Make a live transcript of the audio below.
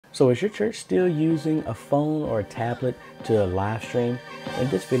So is your church still using a phone or a tablet to live stream? In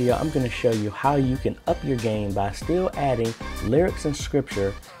this video, I'm going to show you how you can up your game by still adding lyrics and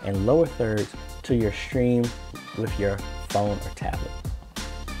scripture and lower thirds to your stream with your phone or tablet.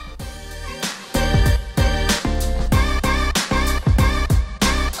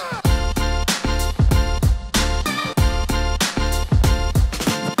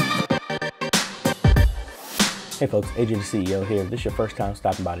 Hey folks, AJ the CEO here. If this is your first time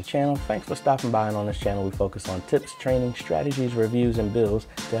stopping by the channel, thanks for stopping by. And on this channel, we focus on tips, training, strategies, reviews, and builds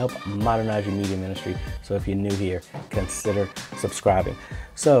to help modernize your media ministry. So if you're new here, consider subscribing.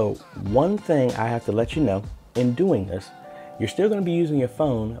 So one thing I have to let you know in doing this, you're still going to be using your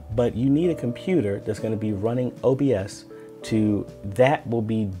phone, but you need a computer that's going to be running OBS that will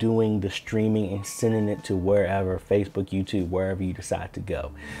be doing the streaming and sending it to wherever, Facebook, YouTube, wherever you decide to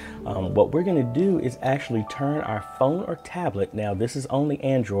go. What we're going to do is actually turn our phone or tablet. Now, this is only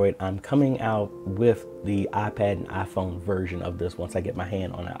Android. I'm coming out with the iPad and iPhone version of this once I get my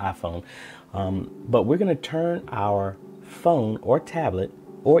hand on an iPhone. But we're going to turn our phone or tablet,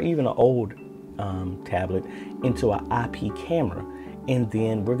 or even an old tablet, into an IP camera. And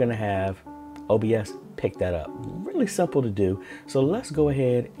then we're going to have OBS pick that up. Really simple to do. So let's go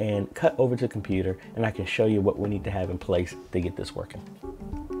ahead and cut over to the computer and I can show you what we need to have in place to get this working.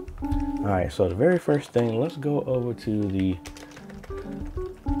 All right, so the very first thing, let's go over to the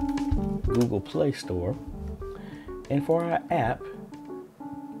Google Play Store. And for our app,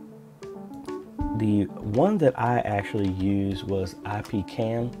 the one that I actually used was IP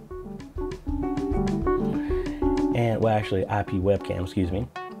Cam. And well, actually IP Webcam, excuse me.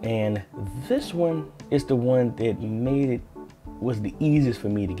 And this one is the one that was the easiest for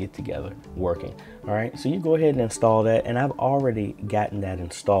me to get together working. All right, so you go ahead and install that, and I've already gotten that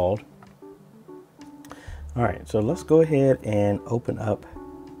installed. All right, so let's go ahead and open up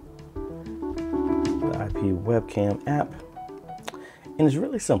the IP Webcam app. And it's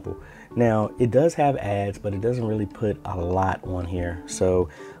really simple. Now, it does have ads, but it doesn't really put a lot on here. So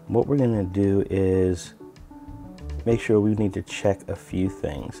what we're gonna do is make sure we need to check a few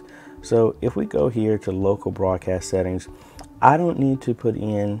things. So if we go here to local broadcast settings, I don't need to put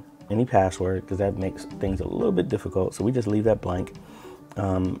in any password because that makes things a little bit difficult. So we just leave that blank.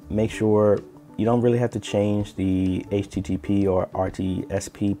 Make sure you don't really have to change the HTTP or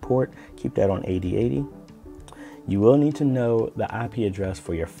RTSP port. Keep that on 8080. You will need to know the IP address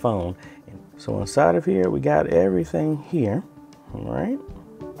for your phone. So inside of here, we got everything here, all right?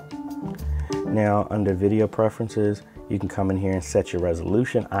 Now, under video preferences, you can come in here and set your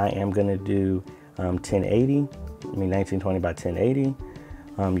resolution. I am going to do 1920 by 1080. You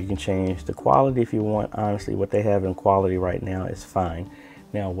can change the quality if you want. Honestly, what they have in quality right now is fine.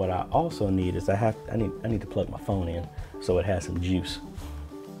 Now, what I also need is I need to plug my phone in so it has some juice.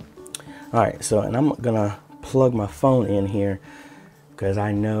 All right, so and I'm gonna plug my phone in here because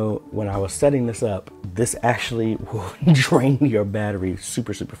I know when I was setting this up, this actually will drain your battery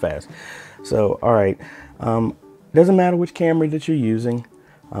super fast. So, all right, doesn't matter which camera that you're using.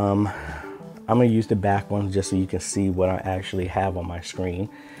 I'm gonna use the back one just so you can see what I actually have on my screen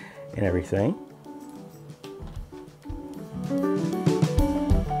and everything.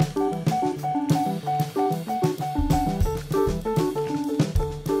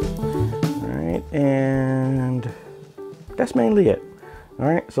 All right, and that's mainly it. All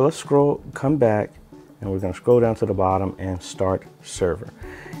right, so let's come back, and we're gonna scroll down to the bottom and start server.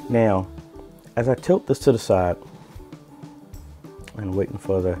 Now, as I tilt this to the side and waiting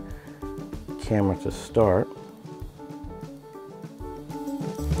for the camera to start,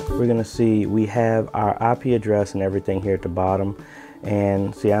 we're gonna see we have our IP address and everything here at the bottom.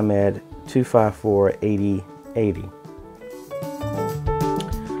 And see, I'm at 254.80.80.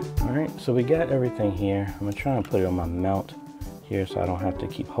 All right, so we got everything here. I'm gonna try and put it on my mount here so I don't have to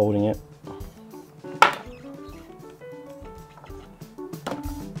keep holding it.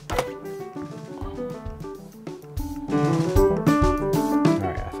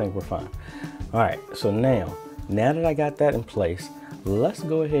 We're fine. All right, so now that I got that in place, let's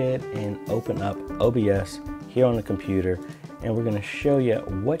go ahead and open up OBS here on the computer, and we're going to show you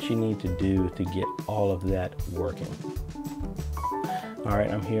what you need to do to get all of that working. All right,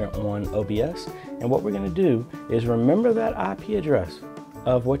 I'm here on OBS, and what we're going to do is remember that IP address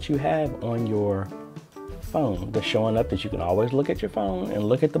of what you have on your phone that's showing up, that you can always look at your phone and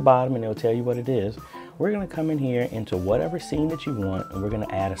look at the bottom and it'll tell you what it is. We're going to come in here into whatever scene that you want, and we're going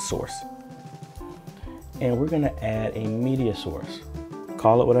to add a source. And we're going to add a media source.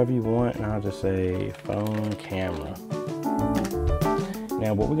 Call it whatever you want, and I'll just say phone camera.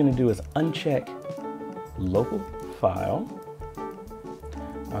 Now what we're going to do is uncheck local file.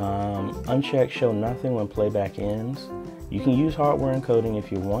 Uncheck show nothing when playback ends. You can use hardware encoding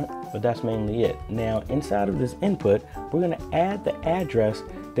if you want, but that's mainly it. Now, inside of this input, we're going to add the address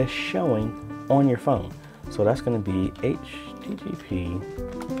that's showing on your phone. So that's going to be HTTP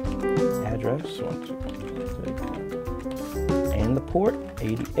address and the port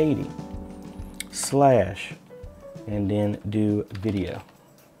 8080 / and then do video.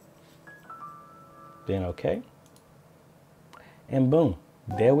 Then OK. And boom,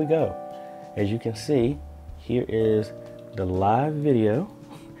 there we go. As you can see, here is the live video.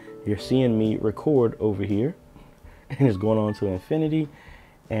 You're seeing me record over here, and it's going on to infinity.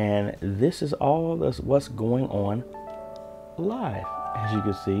 And this is all what's going on live. As you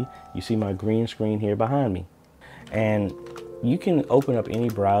can see, you see my green screen here behind me. And you can open up any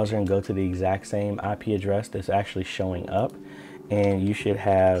browser and go to the exact same IP address that's actually showing up. And you should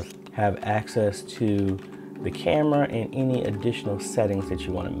have access to the camera and any additional settings that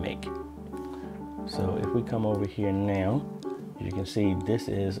you want to make. So if we come over here now, as you can see, this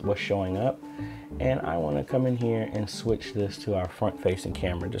is what's showing up. And I want to come in here and switch this to our front facing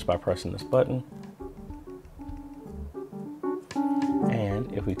camera just by pressing this button.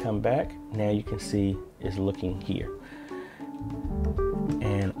 And if we come back, now you can see it's looking here.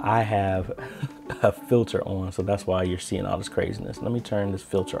 And I have a filter on, so that's why you're seeing all this craziness. Let me turn this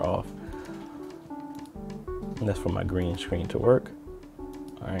filter off. And that's for my green screen to work.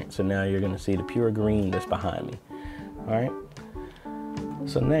 All right, so now you're gonna see the pure green that's behind me. All right,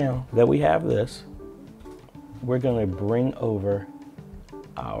 so now that we have this, we're gonna bring over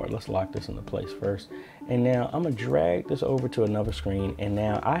let's lock this into place first. And now I'm gonna drag this over to another screen, and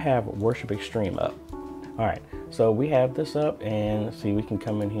now I have Worship Extreme up. All right, so we have this up, and see, we can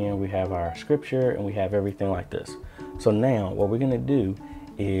come in here and we have our scripture and we have everything like this. So now what we're gonna do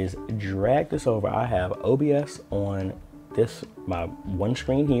is drag this over. I have OBS on this, my one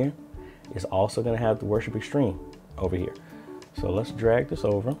screen here is also going to have the Worship Extreme over here. So let's drag this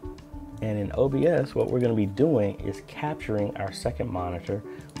over, and in OBS what we're going to be doing is capturing our second monitor,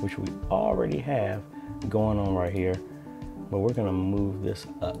 which we already have going on right here, but we're going to move this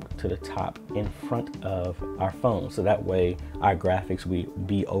up to the top in front of our phone, so that way our graphics will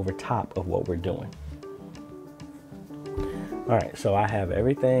be over top of what we're doing. All right, so I have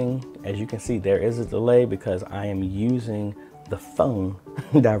everything. As you can see, there is a delay because I am using the phone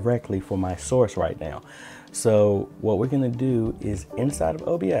directly for my source right now. So what we're gonna do is inside of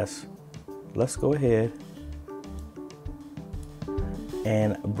OBS, let's go ahead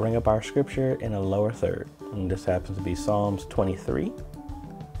and bring up our scripture in a lower third. And this happens to be Psalms 23.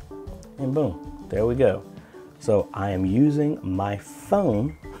 And boom, there we go. So I am using my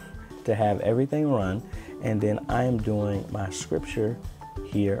phone to have everything run. And then I am doing my scripture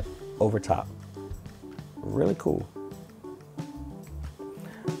here over top. Really cool.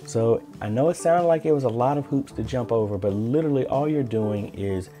 So I know it sounded like it was a lot of hoops to jump over, but literally all you're doing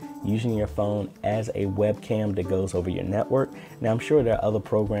is using your phone as a webcam that goes over your network. Now I'm sure there are other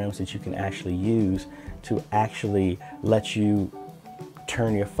programs that you can actually use to actually let you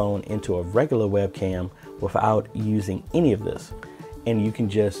turn your phone into a regular webcam without using any of this. And you can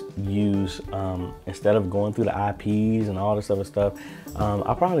just use, instead of going through the IPs and all this other stuff,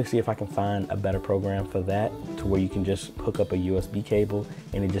 I'll probably see if I can find a better program for that, to where you can just hook up a USB cable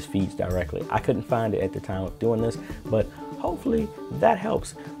and it just feeds directly. I couldn't find it at the time of doing this, but hopefully that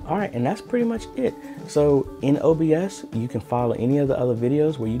helps. All right, and that's pretty much it. So in OBS, you can follow any of the other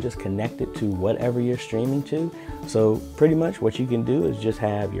videos where you just connect it to whatever you're streaming to. So pretty much what you can do is just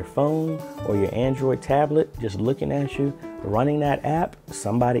have your phone or your Android tablet just looking at you, running that app,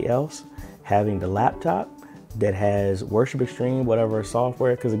 somebody else having the laptop that has Worship Extreme, whatever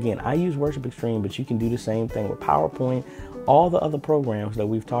software. Because again, I use Worship Extreme, but you can do the same thing with PowerPoint. All the other programs that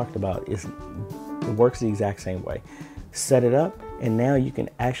we've talked about, it works the exact same way. Set it up, and now you can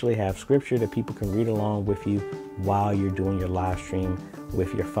actually have scripture that people can read along with you while you're doing your live stream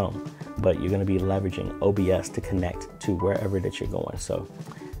with your phone. But you're going to be leveraging OBS to connect to wherever that you're going. So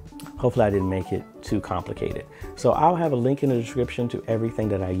hopefully I didn't make it too complicated. So I'll have a link in the description to everything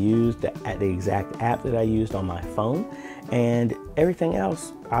that I used, the exact app that I used on my phone, and everything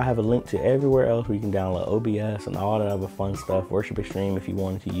else. I'll have a link to everywhere else where you can download OBS and all that other fun stuff, Worship Extreme if you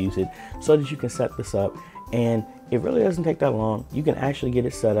wanted to use it, so that you can set this up. And it really doesn't take that long. You can actually get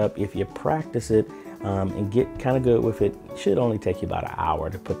it set up if you practice it and get kind of good with it. It should only take you about an hour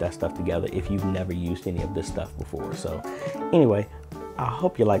to put that stuff together if you've never used any of this stuff before. So anyway, I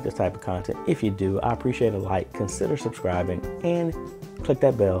hope you like this type of content. If you do, I appreciate a like, consider subscribing, and click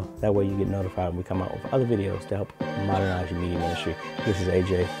that bell. That way you get notified when we come out with other videos to help modernize your media ministry. This is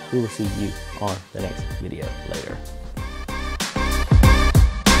AJ. We will see you on the next video later.